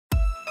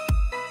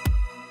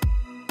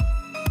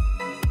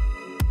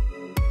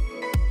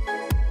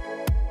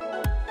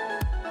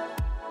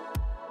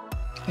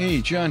Hey,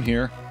 John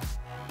here.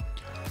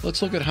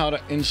 Let's look at how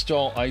to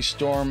install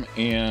Icestorm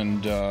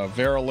and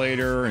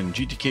Verilator and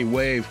GTK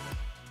Wave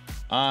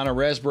on a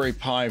Raspberry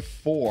Pi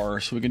 4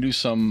 so we can do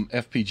some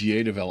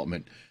FPGA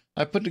development.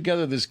 I put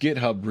together this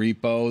GitHub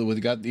repo. We've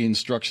got the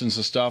instructions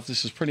and stuff.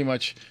 This is pretty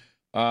much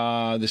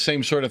the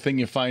same sort of thing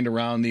you find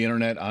around the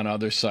internet on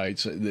other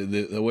sites.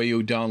 The way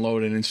you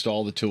download and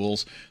install the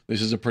tools,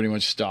 this is a pretty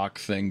much stock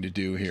thing to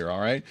do here,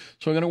 all right?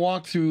 So I'm going to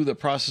walk through the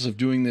process of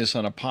doing this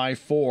on a Pi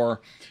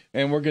 4,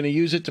 and we're going to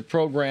use it to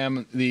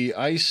program the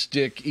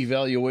Icestick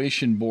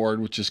evaluation board,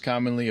 which is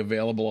commonly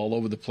available all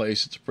over the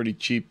place. It's a pretty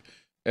cheap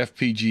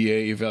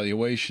FPGA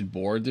evaluation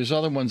board. There's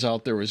other ones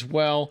out there as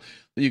well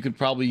that you could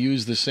probably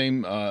use the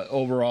same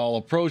overall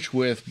approach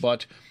with,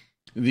 but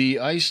the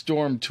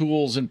Icestorm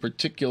tools in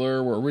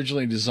particular were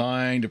originally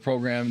designed to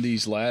program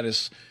these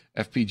Lattice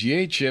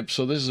FPGA chips,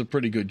 so this is a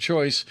pretty good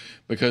choice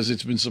because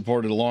it's been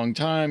supported a long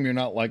time. You're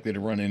not likely to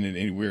run into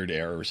any weird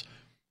errors.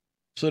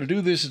 So to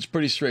do this, it's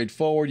pretty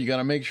straightforward. You got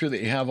to make sure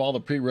that you have all the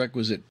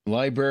prerequisite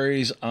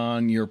libraries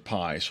on your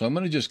Pi. So I'm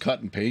going to just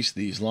cut and paste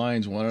these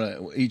lines,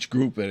 each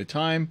group at a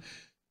time,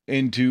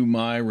 into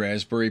my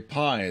Raspberry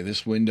Pi.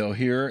 This window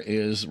here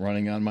is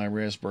running on my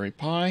Raspberry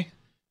Pi.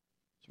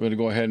 So we're going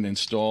to go ahead and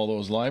install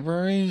those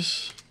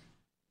libraries.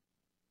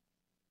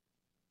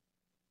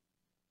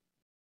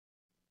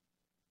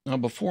 Now,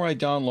 before I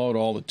download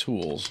all the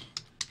tools,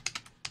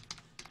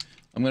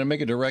 I'm going to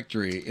make a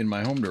directory in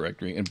my home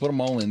directory and put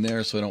them all in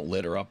there so I don't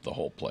litter up the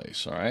whole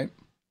place, all right?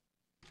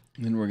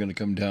 And then we're going to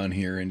come down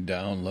here and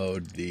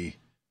download the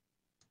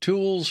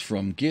tools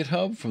from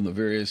GitHub, from the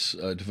various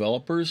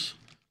developers,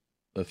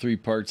 the 3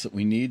 parts that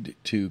we need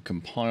to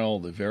compile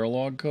the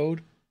Verilog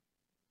code.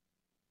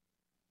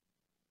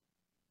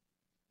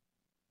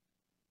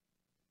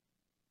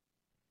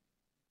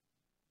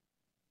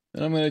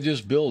 And I'm going to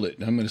just build it.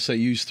 I'm going to say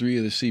use 3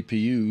 of the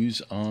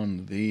CPUs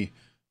on the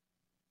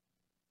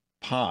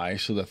Pi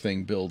so the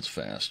thing builds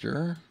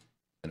faster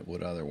than it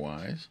would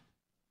otherwise.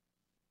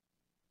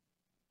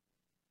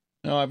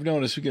 Now, I've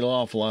noticed we get an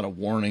awful lot of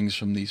warnings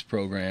from these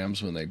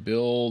programs when they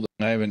build.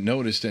 I haven't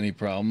noticed any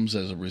problems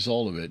as a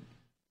result of it.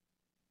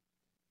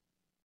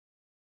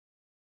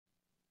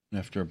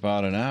 After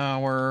about an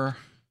hour,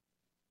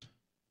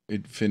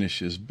 it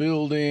finishes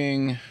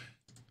building.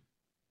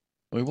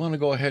 We want to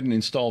go ahead and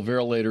install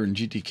Verilator and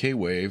GTK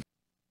Wave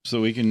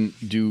so we can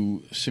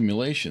do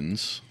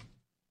simulations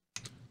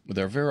with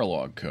our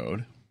Verilog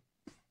code.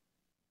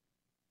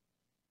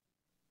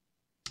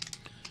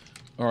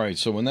 All right,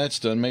 so when that's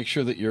done, make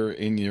sure that you're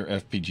in your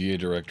FPGA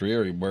directory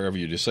or wherever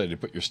you decide to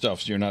put your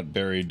stuff so you're not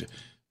buried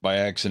by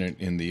accident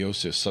in the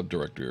yosys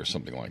subdirectory or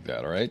something like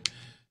that, all right?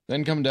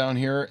 Then come down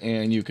here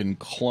and you can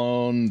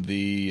clone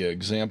the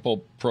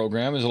example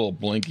program. There's a little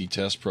blinky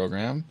test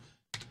program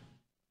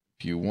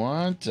if you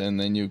want, and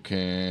then you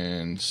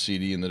can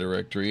cd in the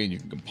directory and you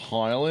can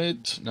compile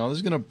it. Now this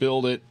is going to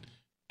build it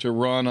to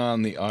run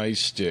on the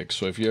Icestick.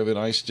 So if you have an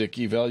Icestick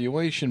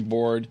evaluation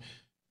board,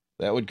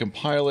 that would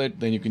compile it.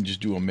 Then you can just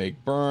do a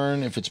make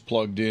burn if it's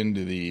plugged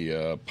into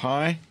the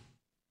Pi.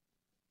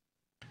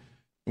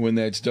 When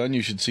that's done,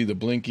 you should see the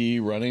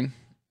blinky running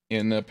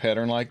in a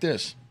pattern like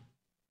this.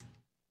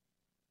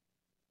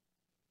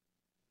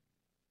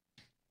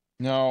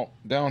 Now,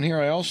 down here,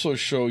 I also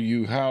show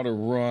you how to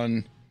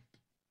run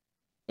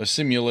a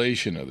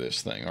simulation of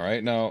this thing, all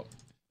right? Now,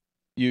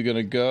 you're going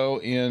to go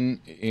in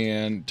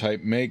and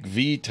type make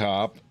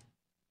vtop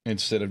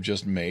instead of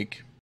just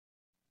make.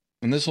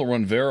 And this will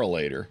run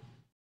Verilator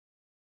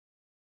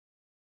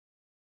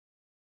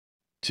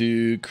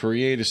to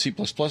create a C++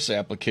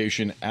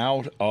 application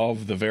out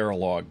of the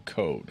Verilog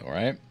code, all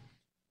right?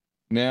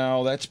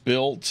 Now, that's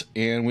built,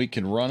 and we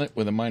can run it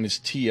with a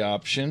 -T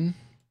option.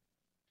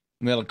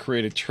 And that'll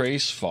create a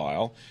trace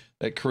file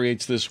that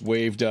creates this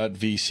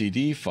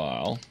wave.vcd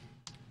file.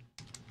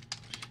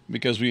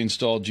 Because we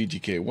installed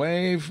GTK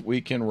Wave, we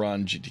can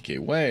run GTK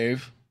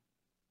Wave.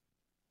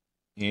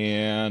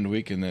 And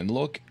we can then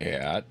look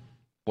at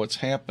what's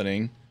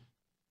happening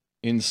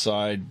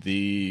inside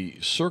the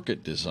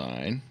circuit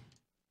design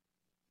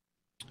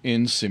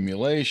in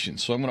simulation.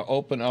 So I'm going to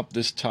open up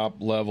this top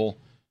level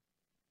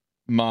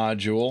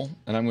module,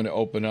 and I'm going to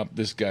open up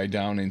this guy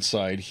down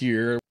inside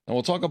here. And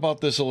we'll talk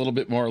about this a little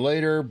bit more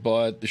later,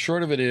 but the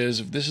short of it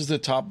is, if this is the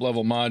top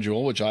level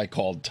module, which I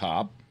called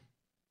top,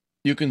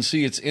 you can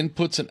see its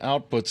inputs and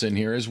outputs in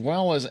here, as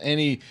well as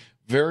any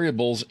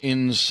variables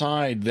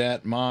inside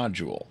that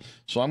module.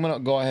 So I'm going to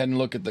go ahead and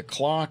look at the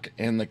clock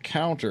and the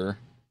counter.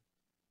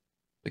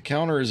 The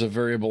counter is a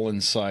variable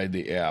inside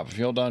the app. If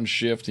you hold down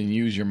Shift and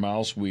use your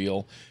mouse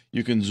wheel,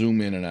 you can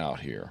zoom in and out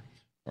here.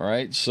 All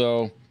right,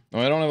 so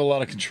I don't have a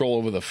lot of control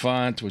over the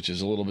font, which is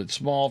a little bit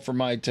small for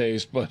my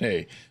taste, but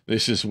hey,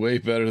 this is way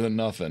better than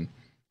nothing.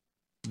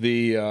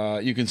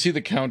 You can see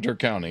the counter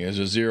counting as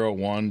a 0,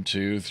 1,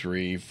 2,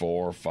 3,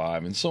 4,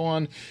 5, and so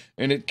on,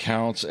 and it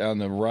counts on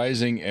the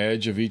rising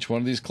edge of each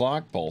one of these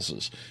clock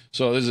pulses.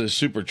 So this is a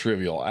super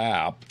trivial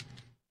app.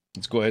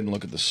 Let's go ahead and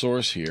look at the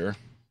source here.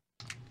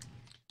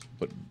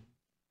 Put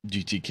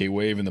GTK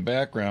Wave in the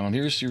background.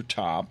 Here's your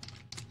top.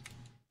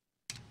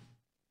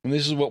 And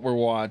this is what we're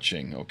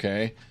watching,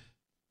 okay?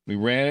 We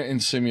ran it in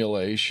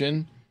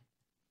simulation.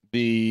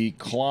 The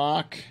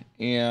clock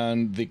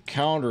and the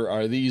counter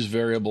are these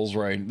variables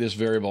this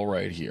variable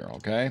right here,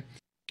 okay?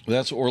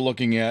 That's what we're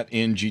looking at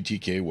in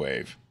GTK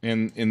Wave.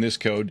 And in this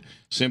code,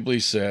 simply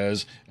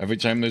says, every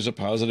time there's a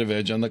positive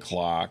edge on the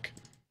clock,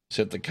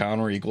 set the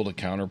counter equal to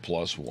counter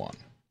plus 1.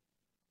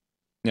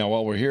 Now,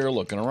 while we're here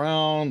looking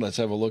around, let's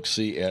have a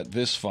look-see at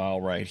this file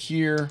right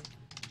here.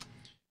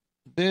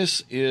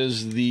 This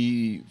is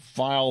the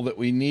file that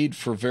we need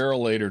for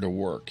Verilator to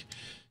work.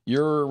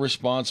 You're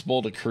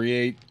responsible to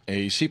create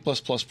a C++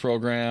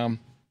 program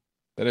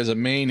that has a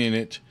main in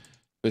it.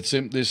 This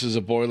is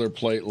a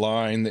boilerplate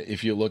line that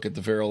if you look at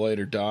the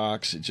Verilator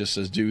docs, it just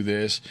says do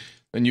this.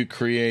 Then you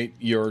create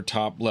your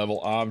top level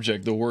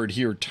object. The word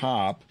here,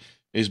 top,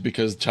 is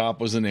because top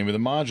was the name of the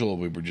module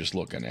we were just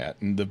looking at.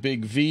 And the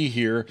big V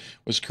here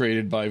was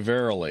created by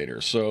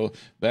Verilator. So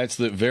that's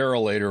the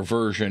Verilator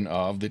version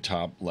of the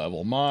top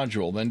level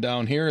module. Then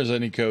down here is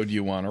any code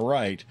you want to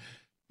write.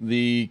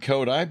 The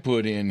code I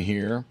put in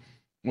here,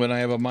 when I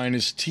have a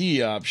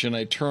 -T option,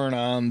 I turn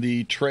on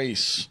the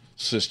trace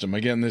system.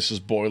 Again, this is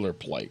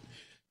boilerplate.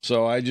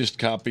 So I just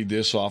copied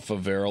this off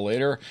of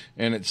Verilator,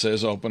 and it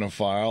says open a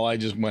file. I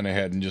just went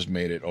ahead and just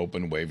made it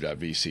open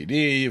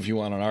wave.vcd. If you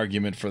want an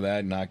argument for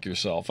that, knock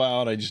yourself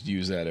out. I just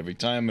use that every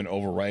time and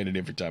overwrite it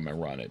every time I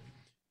run it.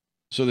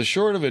 So the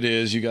short of it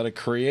is you got to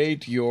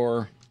create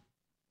an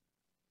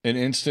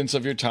instance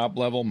of your top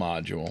level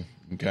module,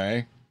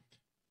 okay?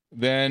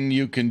 Then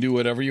you can do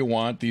whatever you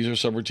want. These are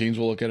subroutines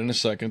we'll look at in a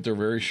second. They're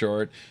very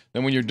short.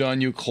 Then when you're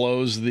done, you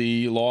close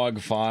the log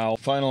file,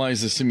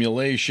 finalize the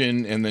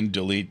simulation, and then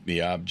delete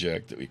the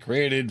object that we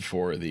created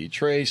for the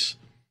trace.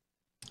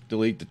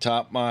 Delete the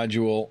top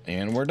module,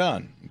 and we're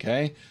done,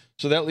 okay?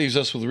 So that leaves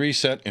us with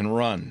reset and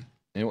run.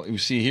 And what you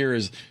see here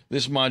is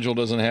this module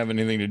doesn't have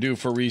anything to do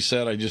for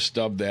reset. I just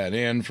stubbed that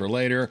in for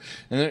later.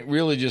 And it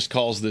really just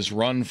calls this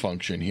run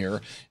function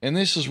here. And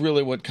this is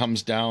really what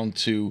comes down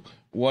to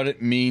what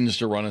it means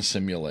to run a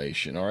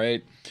simulation, all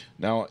right?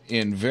 Now,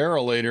 in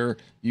Verilator,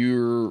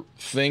 your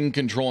thing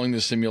controlling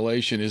the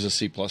simulation is a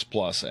C++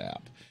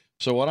 app.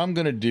 So what I'm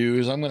going to do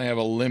is I'm going to have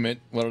a limit.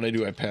 What did I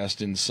do? I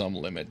passed in some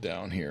limit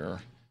down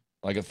here,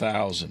 like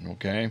 1,000,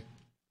 okay?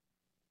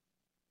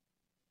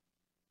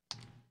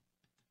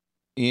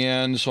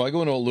 And so I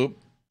go into a loop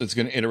that's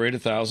going to iterate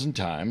 1,000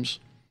 times.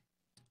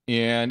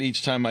 And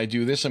each time I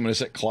do this, I'm going to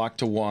set clock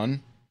to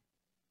 1.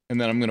 And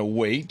then I'm going to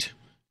wait.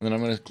 And then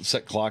I'm going to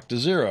set clock to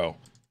 0.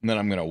 And then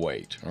I'm going to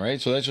wait. All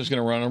right, so that's just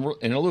going to run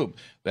in a loop.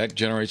 That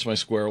generates my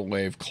square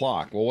wave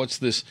clock. Well, what's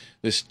this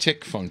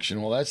tick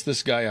function? Well, that's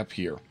this guy up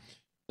here.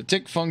 The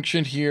tick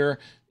function here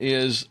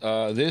is,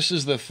 this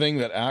is the thing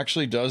that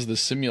actually does the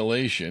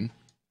simulation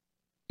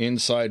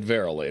inside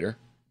Verilator.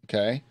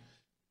 Okay.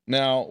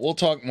 Now, we'll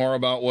talk more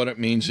about what it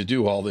means to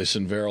do all this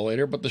in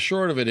Verilator, but the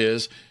short of it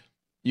is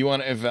you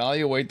want to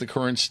evaluate the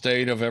current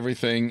state of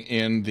everything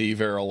in the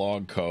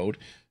Verilog code,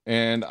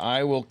 and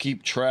I will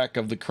keep track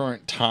of the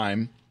current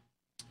time.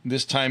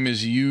 This time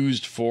is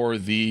used for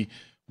the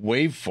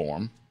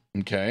waveform,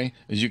 okay,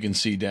 as you can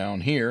see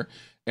down here,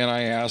 and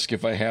I ask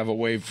if I have a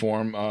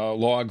waveform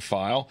log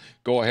file,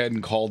 go ahead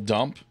and call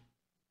dump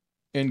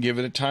and give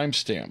it a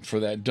timestamp for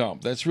that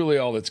dump. That's really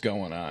all that's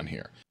going on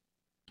here.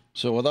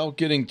 So without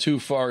getting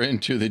too far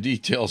into the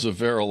details of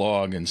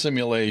Verilog and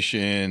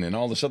simulation and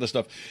all this other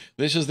stuff,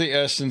 this is the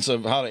essence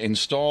of how to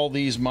install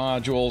these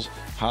modules,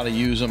 how to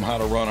use them, how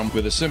to run them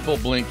with a simple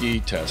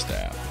Blinky test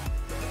app.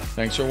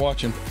 Thanks for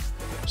watching.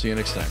 See you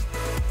next time.